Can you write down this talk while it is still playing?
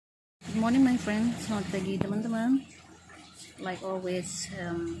Good morning my friends, selamat pagi teman-teman. Like always,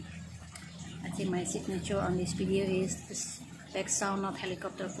 I think my signature on this video is this back sound of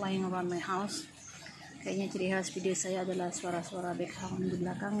helicopter flying around my house. Kayaknya ciri khas video saya adalah suara-suara background di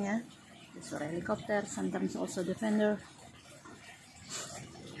belakangnya, suara helikopter, sometimes also defender.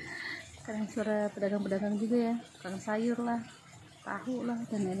 Kadang suara pedagang-pedagang juga ya, tukang sayur lah, tahu lah,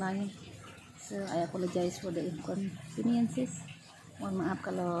 dan lain-lain. So I apologize for the inconveniences. Mohon maaf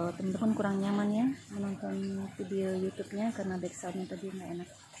kalau teman-teman kurang nyaman ya menonton video YouTube-nya karena backsound-nya tadi nggak enak.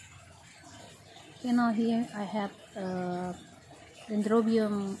 Okay, now here I have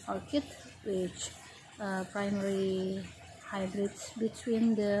Dendrobium orchid, which primary hybrids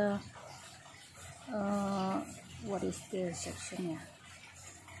between the what is the section ya?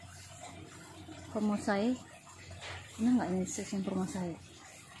 Formosae. Ini nggak ini section Formosae?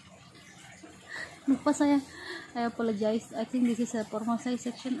 Lupa saya. I apologize. I think this is a Formosae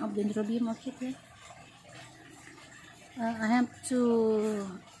section of Dendrobium orchid. Yeah. I have two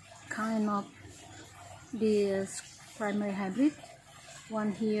kind of this primary hybrid.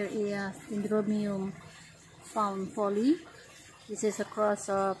 One here is Dendrobium Fawn Folly. This is a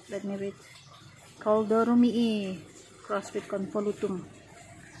cross of, let me read, kauldorumii cross with convolutum.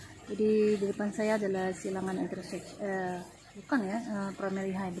 Jadi di depan saya adalah silangan intersection, bukan ya,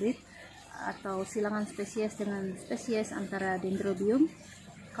 primary hybrid atau silangan spesies dengan spesies antara Dendrobium,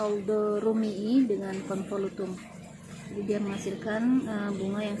 kauldorumii dengan convolutum. Jadi dia menghasilkan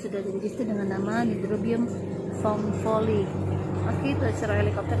bunga yang sudah diregister dengan nama Dendrobium Fawn Folly. Oke, itu suara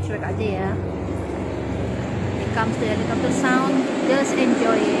helikopter, cuek aja ya. It comes the helicopter sound, just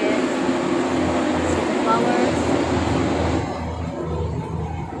enjoy it. See the flowers.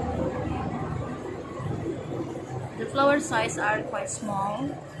 The flower size are quite small.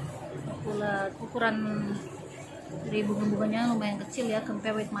 Ukuran dari bunga-bunganya lumayan kecil ya,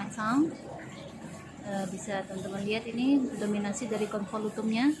 compare with my thumb. Bisa teman-teman lihat ini dominasi dari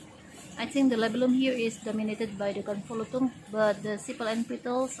convolutumnya. I think the labellum here is dominated by the convolutum, but the sepal and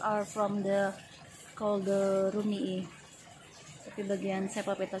petals are from the kauldorumii. Tapi bagian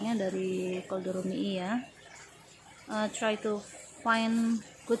sepal petalnya dari kauldorumii ya. Try to find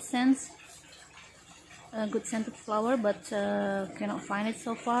good scented flower, but cannot find it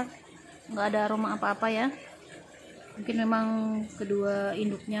so far. Nggak ada aroma apa-apa ya, mungkin memang kedua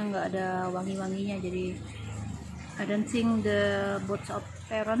induknya nggak ada wangi-wanginya, jadi I don't think the both of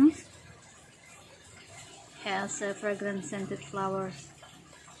parents has a fragrant scented flowers.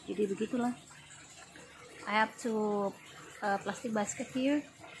 Jadi begitulah. I have two plastic basket here,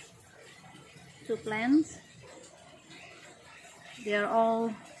 two plants. They are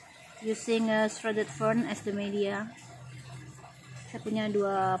all using a shredded fern as the media. Saya punya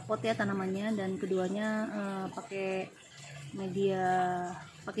dua pot ya tanamannya, dan keduanya pakai media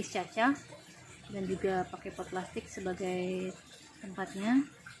pakis caca dan juga pakai pot plastik sebagai tempatnya.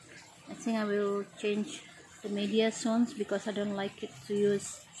 I think I will change the media soon because I don't like it to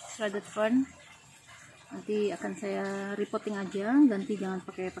use shredded fern. Nanti akan saya repotting aja, ganti jangan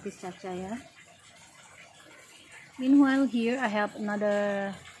pakai pakis caca ya. Meanwhile here I have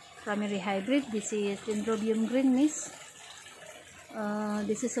another primary hybrid. This is Dendrobium green mist.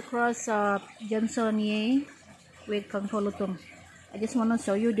 This is a cross of Johnsoniae with convolutum. I just want to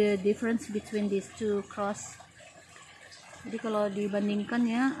show you the difference between these two cross. Jadi kalau dibandingkan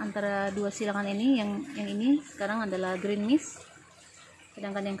ya antara dua silangan ini, yang ini sekarang adalah green mist,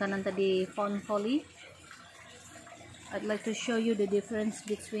 sedangkan yang kanan tadi Fawn Folly. I'd like to show you the difference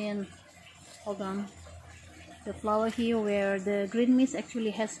between, hold on, the flower here where the green mist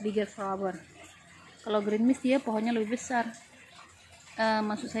actually has bigger flower. Kalau green mist dia pohonnya lebih besar.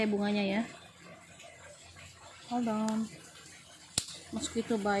 Maksud saya bunganya ya. Hold on.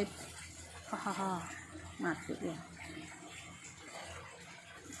 Mosquito bite. Hahaha. Maksud ya.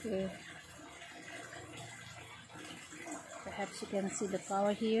 Okay. Perhaps you can see the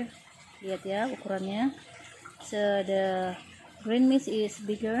flower here. Lihat ya ukurannya. So the green mist is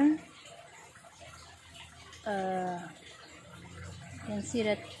bigger. You can see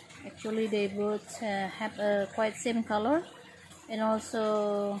that actually they both have a quite same color and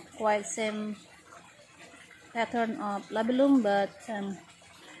also quite same pattern of labellum, but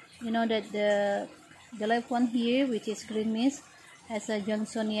you know that the left one here, which is green mist, has a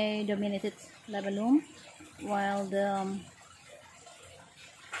Johnsoniae dominated labellum, while the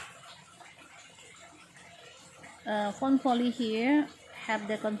Fawn Folly here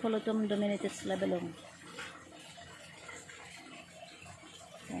have the convolutum dominated labellum.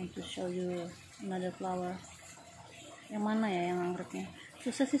 Trying to show you another flower. Yang mana ya yang anggreknya?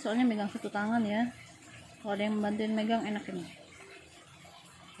 Susah sih soalnya megang satu tangan ya. Kalau ada yang bantuin megang enak ini.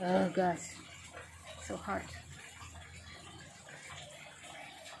 Oh gosh, so hard.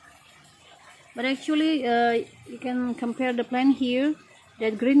 But actually, you can compare the plant here.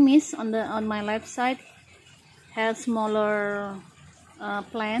 That green mist on my left side has smaller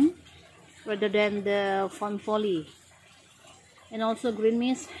plant rather than the Fawn Folly. And also green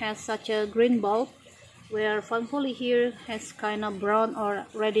mist has such a green bulb, where Fawn Folly here has kind of brown or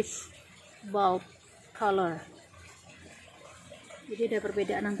reddish bulb color. Jadi ada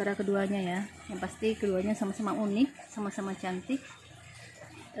perbedaan antara keduanya ya. Yang pasti keduanya sama-sama unik, sama-sama cantik.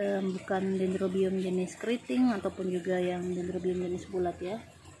 Bukan dendrobium jenis keriting ataupun juga yang dendrobium jenis bulat ya.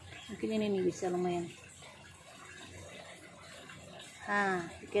 Mungkin ini nih bisa lumayan.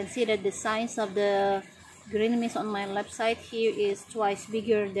 You can see that the size of the green mist on my left side here is twice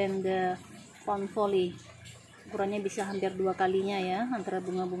bigger than the Fawn Folly. Ukurannya bisa hampir 2 kalinya ya antara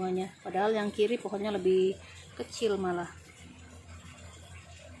bunga-bunganya. Padahal yang kiri pohonnya lebih kecil malah.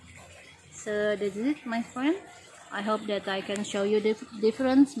 So that's it, my friend. I hope that I can show you the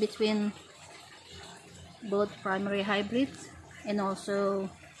difference between both primary hybrids, and also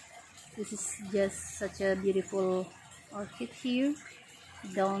this is just such a beautiful orchid here,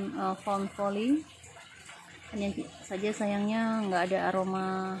 daun Fawn Folly. Hanya saja sayangnya nggak ada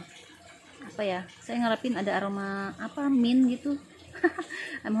aroma apa ya, saya ngarepin ada aroma apa mint gitu.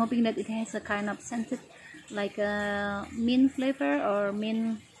 I'm hoping that it has a kind of scented like a mint flavor or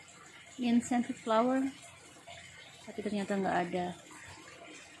mint scented flower, tapi ternyata nggak ada.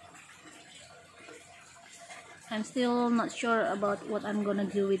 I'm still not sure about what I'm gonna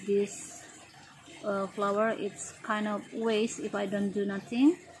do with this flower. It's kind of waste if I don't do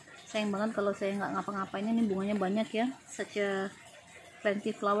nothing. Sayang banget kalau saya nggak ngapa-ngapain. Ini bunganya banyak ya, such a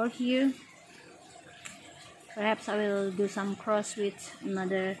plenty flower here. Perhaps I will do some cross with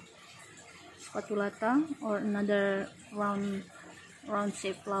another scatulata or another round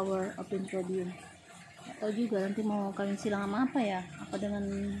shape flower of dendrobium. Atau juga nanti mau kalian silang sama apa ya, apa dengan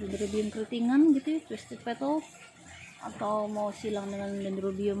dendrobium keritingan gitu ya, twisted petals, atau mau silang dengan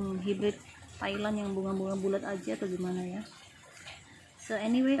dendrobium hybrid Thailand yang bunga-bunga bulat aja atau gimana ya. So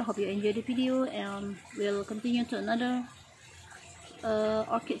anyway, I hope you enjoyed the video, and we'll continue to another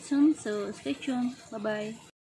orchid soon, so stay tuned. Bye bye.